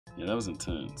Yeah, that was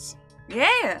intense.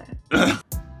 Yeah.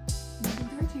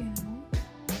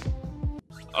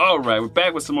 All right, we're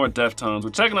back with some more Deftones. We're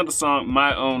checking out the song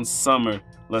My Own Summer.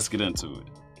 Let's get into it.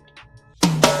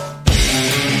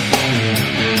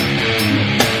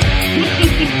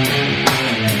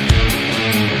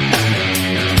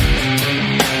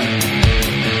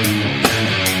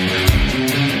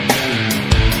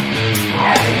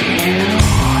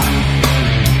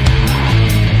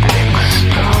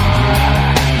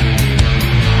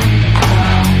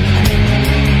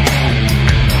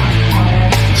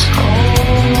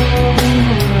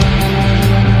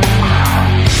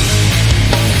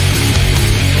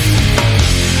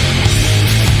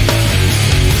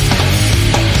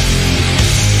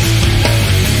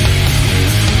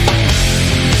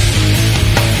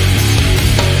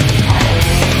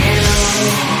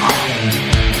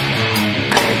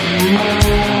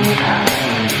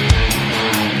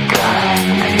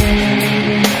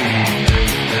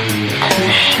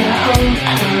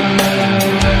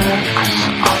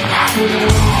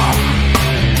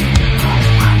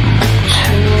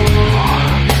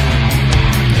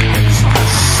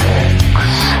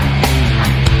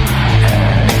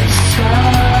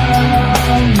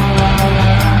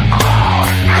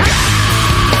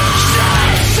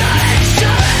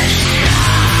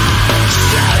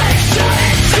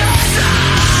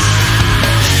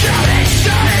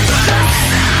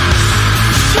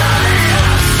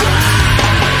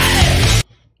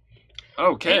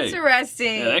 Okay.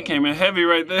 Interesting. Yeah, that came in heavy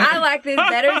right there. I like this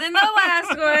better than the last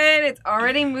one. It's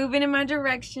already moving in my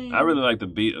direction. I really like the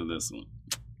beat of this one.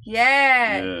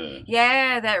 Yeah.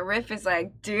 Yeah, that riff is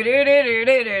like I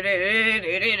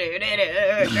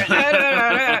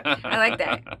like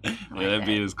that. Yeah, that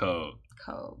beat is cold.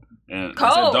 Cold. And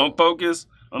I said, don't focus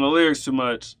on the lyrics too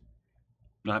much.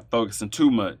 Not focusing too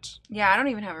much. Yeah, I don't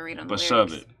even have a read on the lyrics. But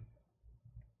shove it.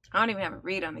 I don't even have a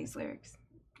read on these lyrics.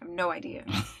 I have no idea.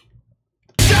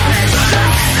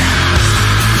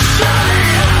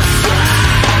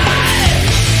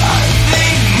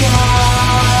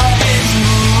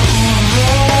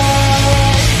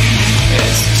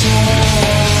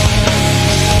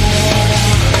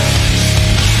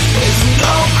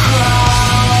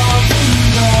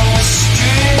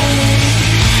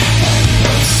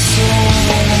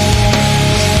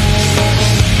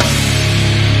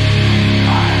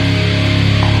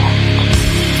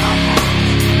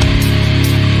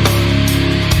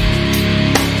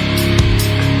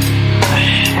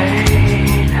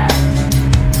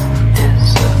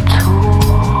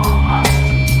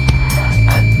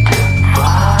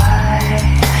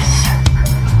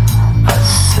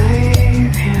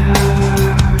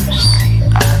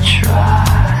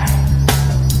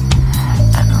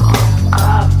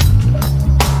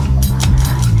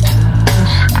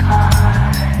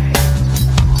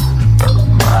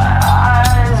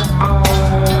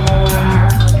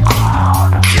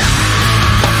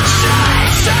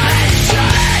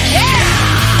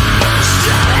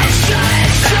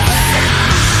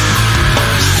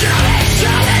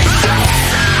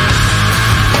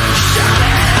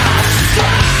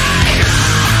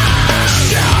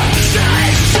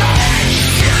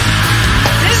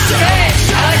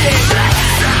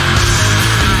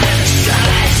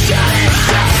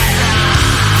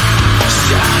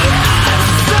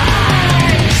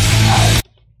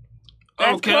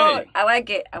 Okay. Cool. I like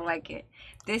it. I like it.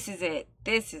 This is it.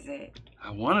 This is it.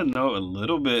 I want to know a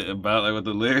little bit about like what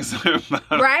the lyrics are about.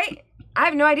 Right? I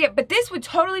have no idea. But this would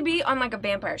totally be on like a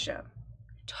vampire show.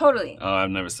 Totally. Oh, I've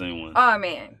never seen one. Oh,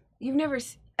 man. You've never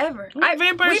ever. What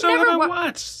vampire show have I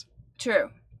watched?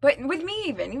 True. But with me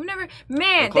even. You've never.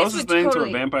 Man, the closest thing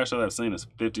totally... to a vampire show that I've seen is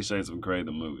 50 Shades of Grey,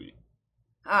 the movie.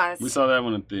 Oh, we saw that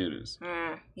one in theaters.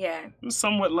 Yeah. It was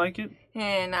somewhat like it.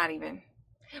 Not even.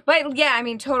 But yeah, I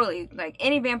mean, totally. Like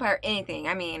any vampire, anything.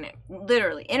 I mean,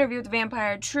 literally. Interview with the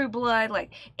Vampire, True Blood,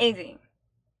 like anything.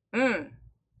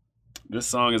 This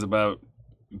song is about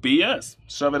BS.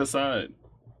 Shove it aside.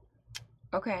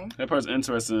 Okay. That part's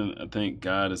interesting. I think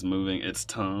God is moving its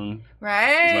tongue.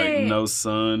 Right. It's like no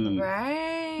sun. And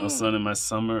right. No sun in my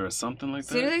summer or something like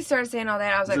that. As soon as they started saying all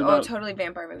that, I was like, oh, totally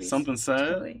vampire movies. Something sad?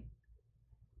 Totally.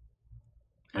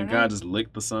 And God just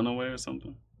licked the sun away or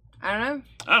something? I don't know.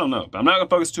 I don't know. But I'm not going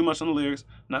to focus too much on the lyrics.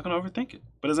 I'm not going to overthink it.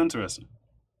 But it's interesting.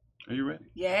 Are you ready?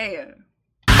 Yeah.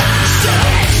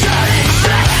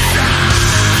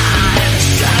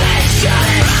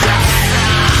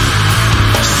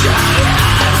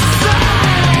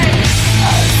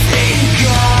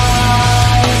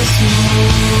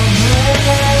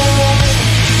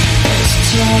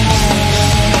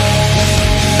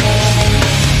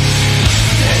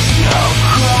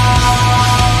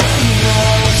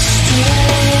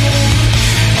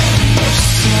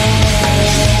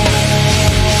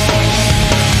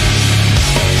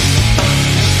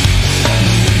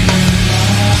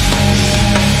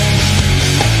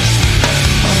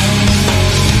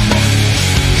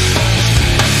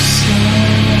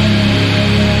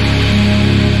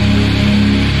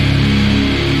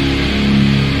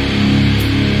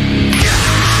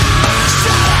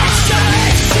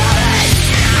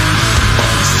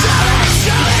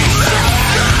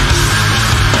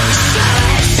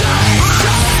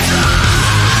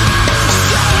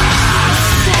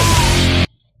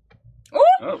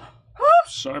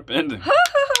 trending.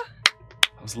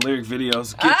 Those lyric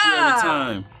videos get you every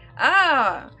time.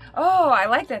 Oh, I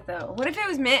like that though. What if it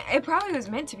was meant? It probably was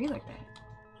meant to be like that.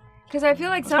 Because I feel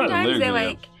like sometimes they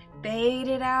like fade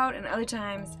it out, and other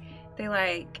times they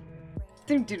like.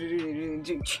 That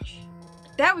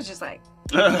was just like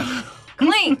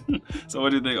clean. So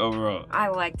what do you think overall? I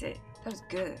liked it. That was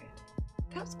good.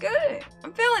 That was good.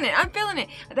 I'm feeling it. I'm feeling it.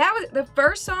 That was the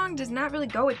first song. Does not really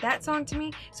go with that song to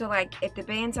me. So like, if the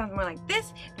band sounds more like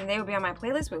this, then they would be on my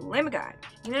playlist with Lamb of God.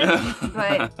 You know what I mean?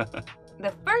 But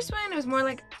the first one, it was more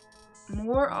like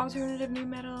more alternative new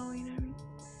metal. You know what I mean?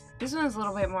 This one was a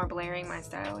little bit more blaring my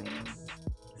style. You know.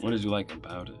 What did you like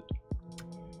about it?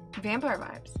 Vampire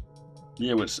vibes.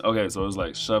 Yeah, okay, so it was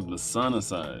like shove the sun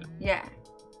aside. Yeah.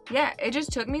 Yeah, it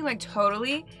just took me like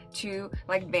totally to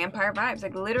like vampire vibes.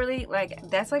 Like literally, like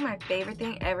that's like my favorite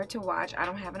thing ever to watch. I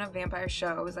don't have enough vampire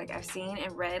shows. Like I've seen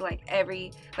and read like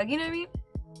every, like, you know what I mean?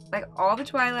 Like all the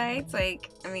Twilights, like,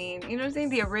 I mean, you know what I'm saying?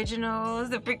 The originals,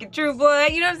 the freaking True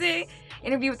Blood, you know what I'm saying?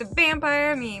 Interview with the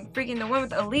Vampire, I mean, freaking the one with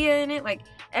Aaliyah in it, like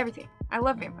everything. I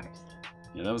love vampires.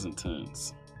 Yeah, that was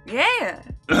intense. Yeah.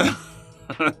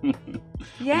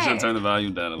 You should turn the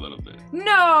volume down a little bit.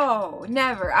 No,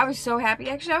 never. I was so happy.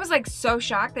 Actually, I was like so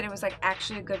shocked that it was like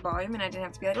actually a good volume and I didn't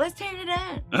have to be like, let's turn it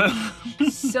down.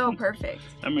 So perfect.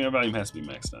 I mean, our volume has to be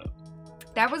maxed out.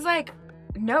 That was like,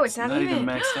 no, it's not even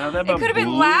maxed out. That it could have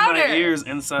been louder. My ears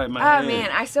inside my head. Oh man,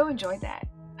 I so enjoyed that.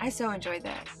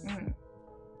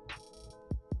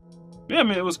 Yeah, I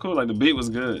mean, it was cool. Like the beat was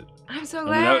good. I'm so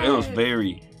glad. I mean, it was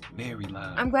very, very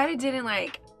loud. I'm glad it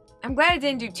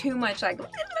didn't do too much like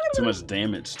too much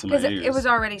damage to my ears. Because it was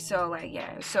already so like, yeah,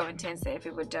 it was so intense that if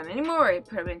it would have done any more, it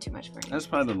would have been too much for me. That's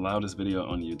probably the loudest video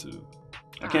on YouTube.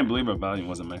 I can't believe our volume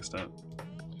wasn't maxed out.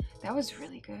 That was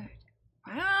really good.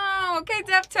 Wow. Okay,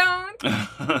 Deftones.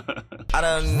 I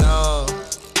don't know.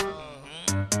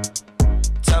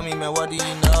 Tell me, man, what do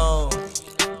you know?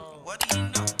 What do you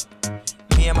know?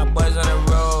 Me and my boys on the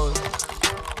road.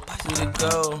 We to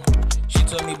go. She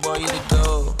told me, boy, you to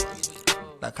go.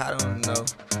 Like I don't know.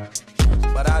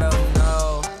 But I don't